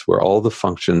coherence where all the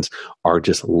functions are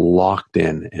just locked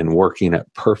in and working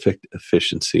at perfect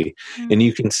efficiency. And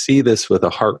you can see this with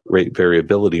a heart rate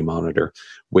variability monitor,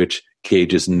 which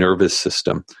gauges nervous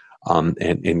system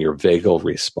and your vagal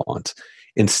response.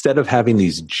 Instead of having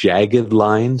these jagged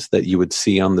lines that you would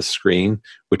see on the screen,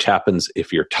 which happens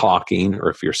if you're talking or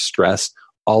if you're stressed,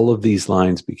 all of these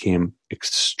lines became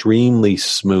extremely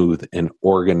smooth and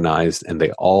organized, and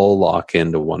they all lock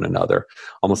into one another,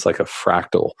 almost like a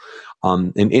fractal.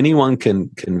 And anyone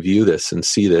can view this and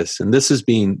see this. And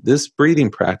this breathing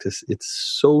practice,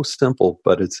 it's so simple,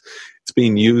 but it's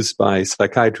being used by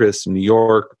psychiatrists in New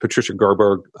York. Patricia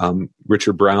Garberg,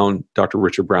 Richard Brown, Dr.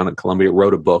 Richard Brown at Columbia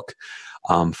wrote a book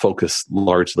focused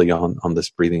largely on this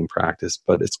breathing practice,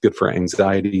 but it's good for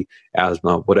anxiety,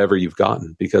 asthma, whatever you've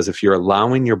gotten. Because if you're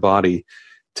allowing your body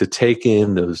to take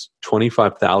in those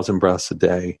 25,000 breaths a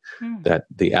day that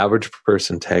the average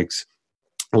person takes,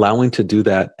 allowing to do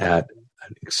that at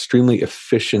an extremely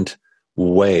efficient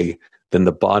way, then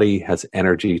the body has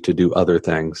energy to do other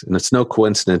things. And it's no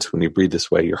coincidence when you breathe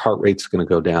this way, your heart rate's going to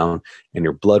go down and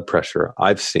your blood pressure,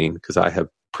 I've seen, because I have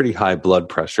pretty high blood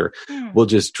pressure, will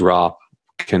just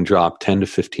can drop 10 to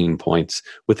 15 points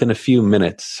within a few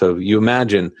minutes. So you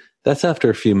imagine that's after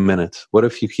a few minutes. What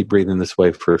if you keep breathing this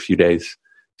way for a few days,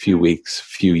 few weeks,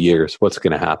 few years? What's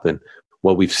going to happen?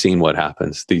 Well, we've seen what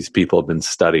happens. These people have been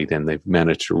studied and they've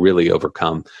managed to really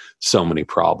overcome so many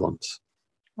problems.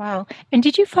 Wow. And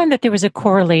did you find that there was a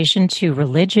correlation to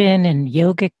religion and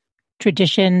yogic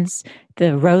traditions,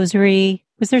 the rosary?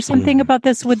 Was there something about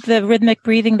this with the rhythmic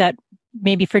breathing that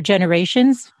maybe for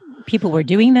generations people were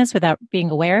doing this without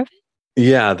being aware of it?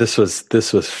 Yeah, this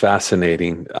was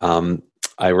fascinating.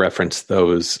 I referenced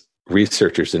those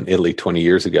researchers in Italy 20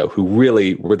 years ago who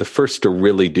really were the first to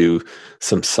really do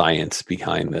some science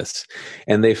behind this.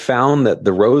 And they found that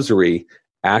the rosary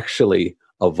actually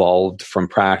evolved from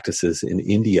practices in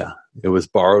India. It was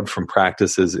borrowed from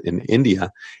practices in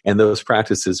India. And those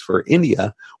practices for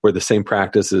India were the same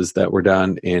practices that were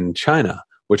done in China,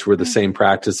 which were the same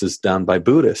practices done by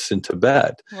Buddhists in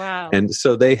Tibet. Wow. And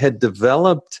so they had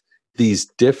developed these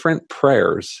different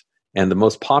prayers, and the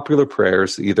most popular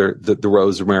prayers, either the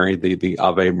Rosemary, the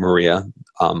Ave Maria,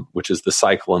 which is the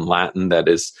cycle in Latin, that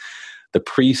is, the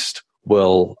priest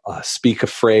will speak a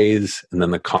phrase, and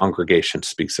then the congregation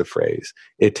speaks a phrase.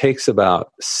 It takes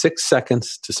about 6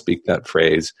 seconds to speak that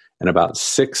phrase, and about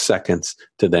 6 seconds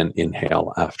to then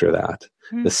inhale after that.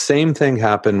 The same thing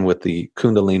happened with the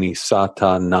Kundalini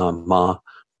Sata Nama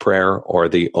prayer, or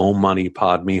the Om Mani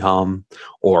Padme Hum,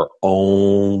 or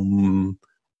Om.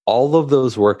 All of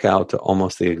those work out to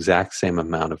almost the exact same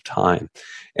amount of time.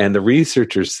 And the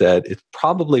researchers said it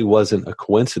probably wasn't a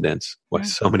coincidence why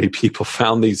so many people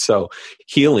found these so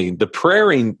healing. The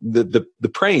praying, the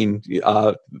praying,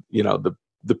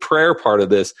 the prayer part of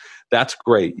this, that's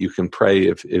great. You can pray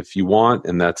if you want,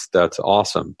 and that's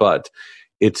awesome. But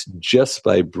it's just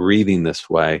by breathing this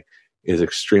way is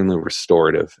extremely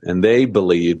restorative. And they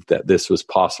believed that this was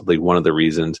possibly one of the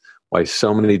reasons why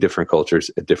so many different cultures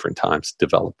at different times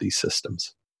developed these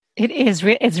systems. It is.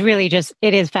 It's really just.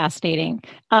 It is fascinating.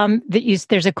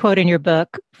 There's a quote in your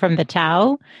book from the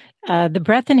Tao. The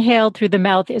breath inhaled through the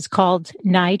mouth is called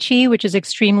Nai Chi, which is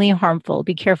extremely harmful.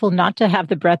 Be careful not to have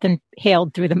the breath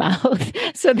inhaled through the mouth.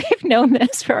 So they've known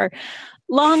this for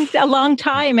a long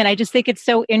time, and I just think it's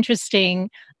so interesting.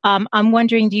 I'm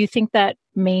wondering, do you think that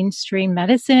mainstream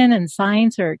medicine and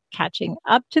science are catching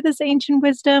up to this ancient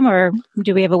wisdom, or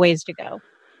do we have a ways to go?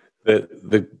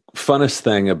 The funnest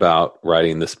thing about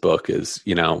writing this book is,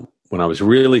 when I was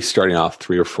really starting off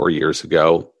 3 or 4 years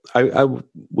ago, I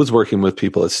was working with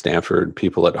people at Stanford,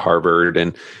 people at Harvard,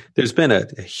 and there's been a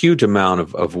huge amount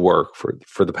of work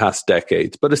for the past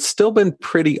decades, but it's still been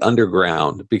pretty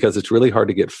underground because it's really hard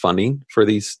to get funding for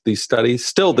these studies.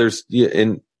 Still,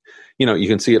 you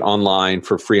can see it online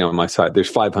for free on my site. There's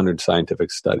 500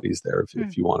 scientific studies there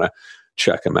if you want to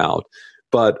check them out.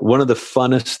 But one of the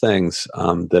funnest things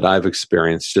that I've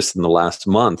experienced just in the last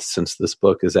month since this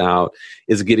book is out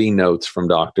is getting notes from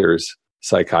doctors,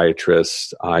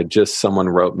 psychiatrists. Someone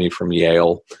wrote me from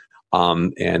Yale,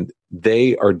 and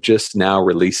they are just now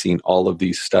releasing all of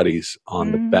these studies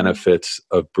on the benefits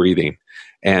of breathing.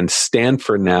 And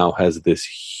Stanford now has this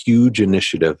huge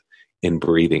initiative in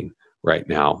breathing, right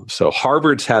now. So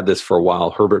Harvard's had this for a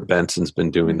while. Herbert Benson's been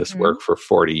doing this work for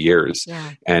 40 years,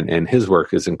 and his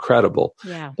work is incredible.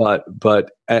 Yeah.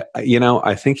 But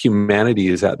I think humanity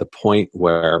is at the point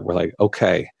where we're like,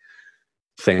 okay,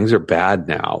 things are bad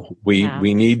now. We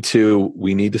need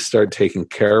to start taking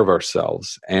care of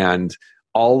ourselves, and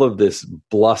all of this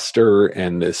bluster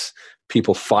and this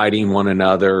people fighting one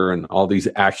another and all these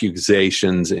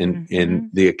accusations in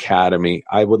the academy.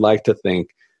 I would like to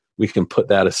think we can put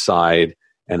that aside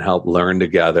and help learn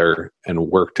together and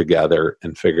work together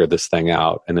and figure this thing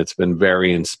out. And it's been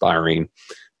very inspiring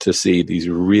to see these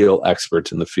real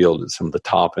experts in the field at some of the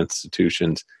top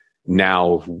institutions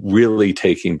now really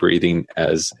taking breathing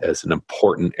as an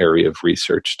important area of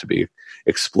research to be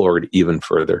explored even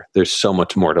further. There's so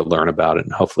much more to learn about it,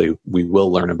 and hopefully we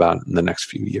will learn about it in the next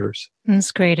few years.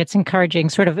 That's great. It's encouraging,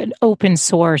 sort of an open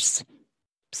source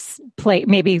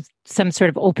maybe some sort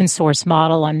of open source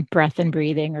model on breath and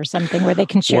breathing or something where they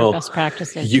can share best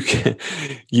practices.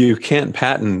 You can't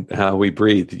patent how we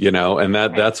breathe, and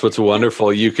that's what's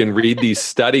wonderful. You can read these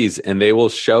studies and they will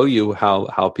show you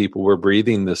how people were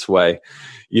breathing this way.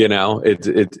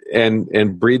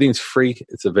 And breathing's free.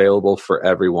 It's available for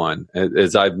everyone.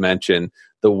 As I've mentioned,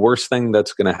 the worst thing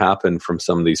that's going to happen from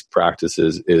some of these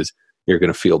practices is you're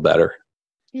going to feel better.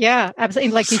 Yeah,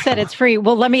 absolutely. Like you said, it's free.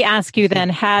 Well, let me ask you then,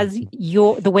 has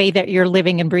the way that you're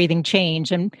living and breathing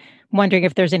changed? I'm wondering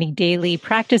if there's any daily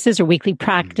practices or weekly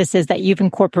practices that you've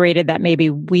incorporated that maybe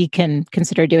we can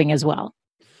consider doing as well.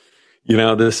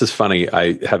 This is funny.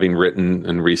 Having written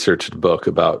and researched a book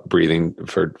about breathing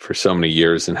for so many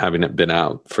years and having it been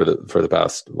out for the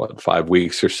past 5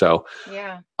 weeks or so.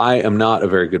 Yeah. I am not a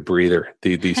very good breather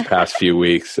these past few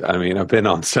weeks. I mean, I've been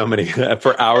on so many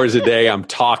for hours a day. I'm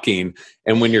talking,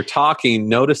 and when you're talking,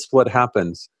 notice what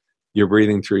happens. You're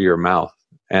breathing through your mouth.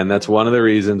 And that's one of the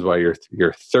reasons why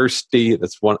you're thirsty.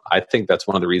 I think that's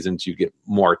one of the reasons you get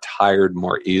more tired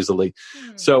more easily.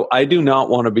 So I do not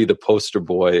want to be the poster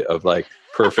boy of like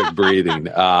perfect breathing.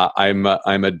 I'm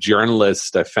a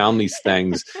journalist. I found these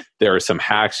things. There are some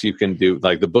hacks you can do.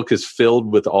 Like the book is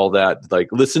filled with all that. Like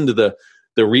listen to the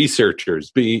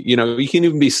researchers. You can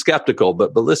even be skeptical,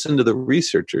 but listen to the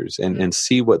researchers and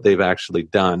see what they've actually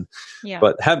done. Yeah.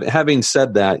 But having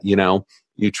said that,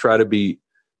 you try to be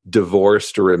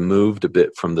divorced or removed a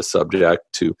bit from the subject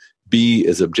to be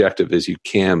as objective as you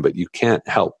can, but you can't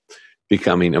help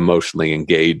becoming emotionally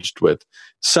engaged with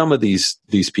some of these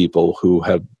people who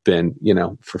have been,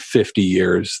 for 50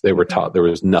 years, they were taught there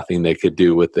was nothing they could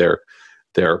do with their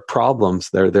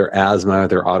problems, their asthma,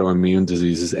 their autoimmune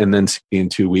diseases, and then see in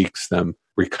 2 weeks them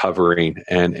recovering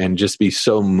and just be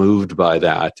so moved by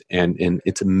that. And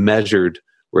it's a measured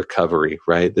recovery,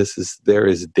 right? There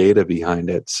is data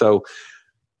behind it. So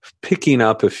picking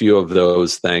up a few of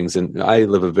those things, and I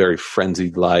live a very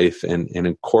frenzied life, and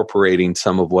incorporating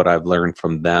some of what I've learned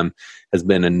from them has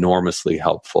been enormously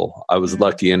helpful. I was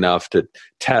lucky enough to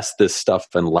test this stuff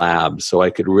in labs, so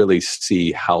I could really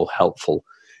see how helpful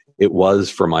it was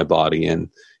for my body.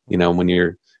 And when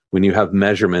you have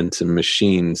measurements and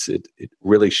machines, it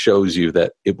really shows you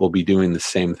that it will be doing the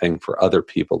same thing for other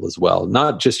people as well.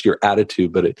 Not just your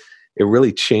attitude, but it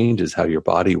really changes how your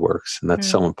body works, and that's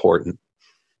so important.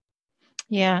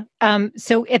 Yeah.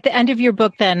 So at the end of your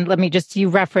book, then, you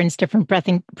reference different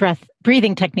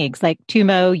breathing techniques like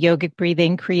Tumo, yogic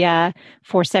breathing, Kriya,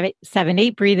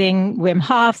 4-7-8 breathing, Wim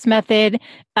Hof's method.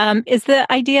 Is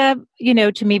the idea,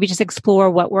 to maybe just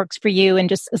explore what works for you, and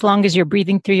just as long as you're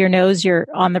breathing through your nose, you're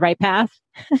on the right path?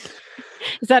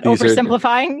 Is that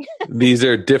oversimplifying? These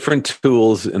are different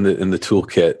tools in the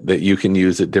toolkit that you can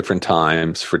use at different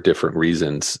times for different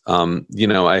reasons.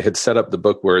 I had set up the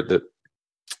book where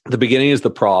the beginning is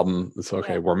the problem. It's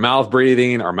okay. We're mouth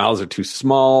breathing. Our mouths are too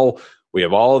small. We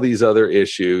have all these other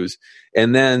issues.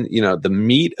 And then, the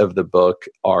meat of the book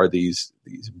are these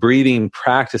breathing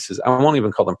practices. I won't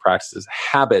even call them practices,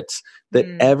 habits that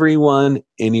everyone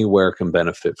anywhere can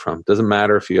benefit from. Doesn't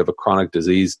matter if you have a chronic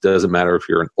disease. Doesn't matter if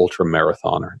you're an ultra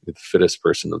marathoner, you're the fittest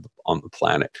person on the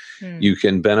planet. You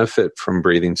can benefit from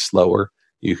breathing slower.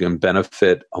 You can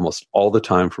benefit almost all the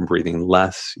time from breathing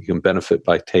less. You can benefit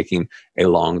by taking a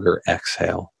longer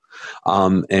exhale.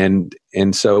 And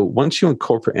so once you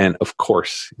incorporate, and of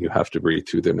course you have to breathe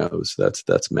through the nose.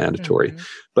 That's mandatory.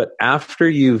 But after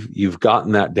you've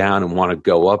gotten that down and want to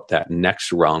go up that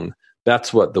next rung,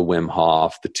 that's what the Wim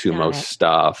Hof, the Tumo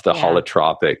stuff, the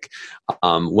holotropic.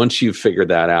 Once you've figured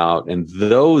that out, and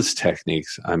those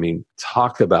techniques,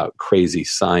 talk about crazy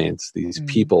science. These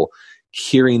people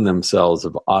curing themselves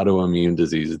of autoimmune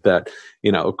diseases that,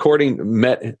 according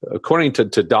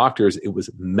to doctors, it was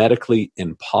medically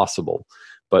impossible.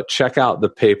 but check out the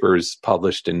papers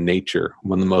published in Nature,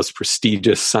 one of the most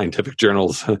prestigious scientific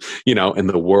journals, in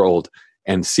the world,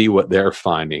 and see what they're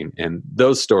finding. And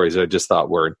those stories I just thought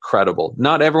were incredible.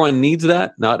 Not everyone needs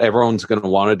that. Not everyone's going to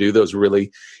want to do those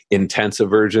really intensive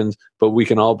versions, but we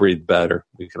can all breathe better.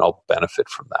 We can all benefit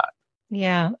from that.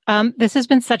 Yeah. This has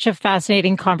been such a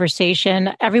fascinating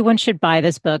conversation. Everyone should buy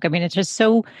this book. I mean, it's just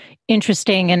so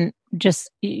interesting and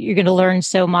just you're going to learn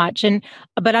so much.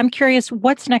 But I'm curious,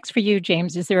 what's next for you,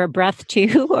 James? Is there a breath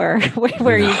too, or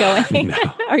where are you going? No.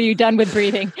 Are you done with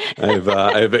breathing?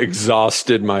 I've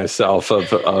exhausted myself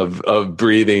of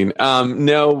breathing.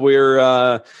 No,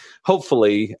 we're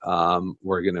hopefully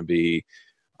we're going to be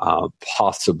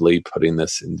possibly putting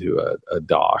this into a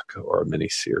doc or a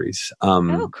miniseries.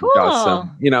 Oh, cool. Got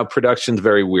some, production's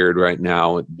very weird right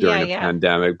now during a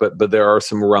pandemic, but there are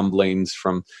some rumblings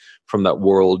from that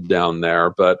world down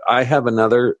there. But I have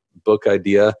another book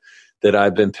idea that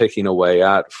I've been picking away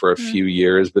at for a few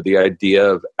years, but the idea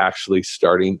of actually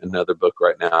starting another book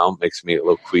right now makes me a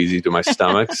little queasy to my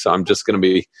stomach. So I'm just going to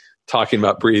be talking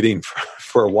about breathing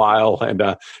for a while and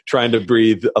trying to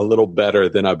breathe a little better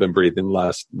than I've been breathing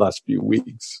the last few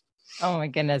weeks. Oh my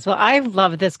goodness. Well, I've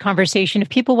loved this conversation. If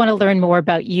people want to learn more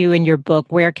about you and your book,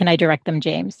 where can I direct them,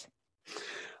 James?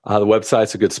 The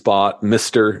website's a good spot,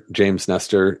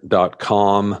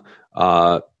 mrjamesnestor.com.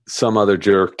 Some other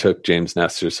jerk took James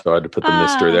Nestor, so I had to put the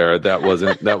Mister there. That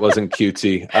wasn't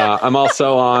cutesy.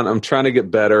 I'm trying to get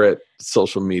better at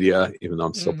social media, even though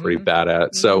I'm still pretty bad at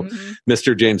it. So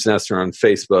Mr. James Nestor on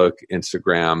Facebook,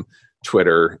 Instagram,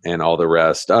 Twitter, and all the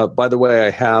rest. By the way,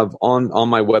 I have on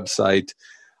my website,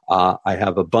 I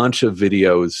have a bunch of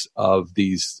videos of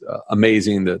these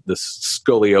amazing, the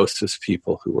scoliosis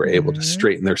people who were able to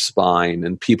straighten their spine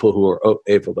and people who are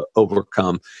able to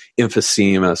overcome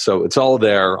emphysema. So it's all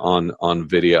there on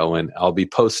video, and I'll be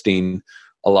posting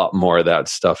a lot more of that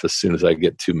stuff as soon as I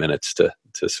get 2 minutes to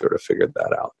sort of figure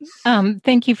that out.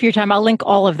 Thank you for your time. I'll link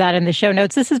all of that in the show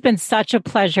notes. This has been such a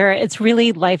pleasure. It's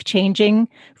really life-changing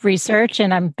research,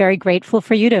 and I'm very grateful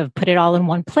for you to have put it all in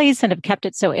one place and have kept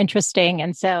it so interesting.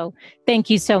 And so thank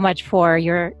you so much for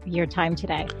your time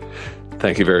today.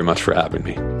 Thank you very much for having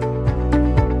me.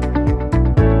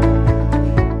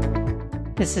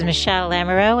 This is Michelle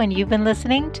Lamoureux, and you've been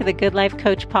listening to the Good Life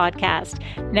Coach podcast.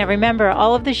 Now remember,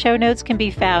 all of the show notes can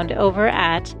be found over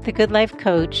at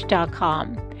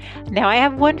thegoodlifecoach.com. Now, I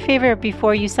have one favor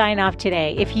before you sign off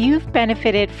today. If you've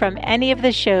benefited from any of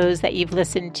the shows that you've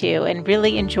listened to and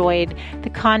really enjoyed the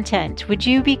content, would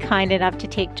you be kind enough to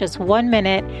take just 1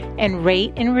 minute and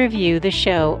rate and review the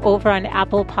show over on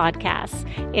Apple Podcasts?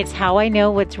 It's how I know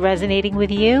what's resonating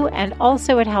with you, and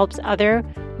also it helps other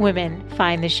women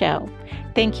find the show.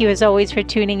 Thank you as always for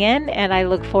tuning in, and I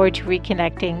look forward to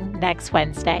reconnecting next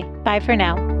Wednesday. Bye for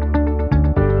now.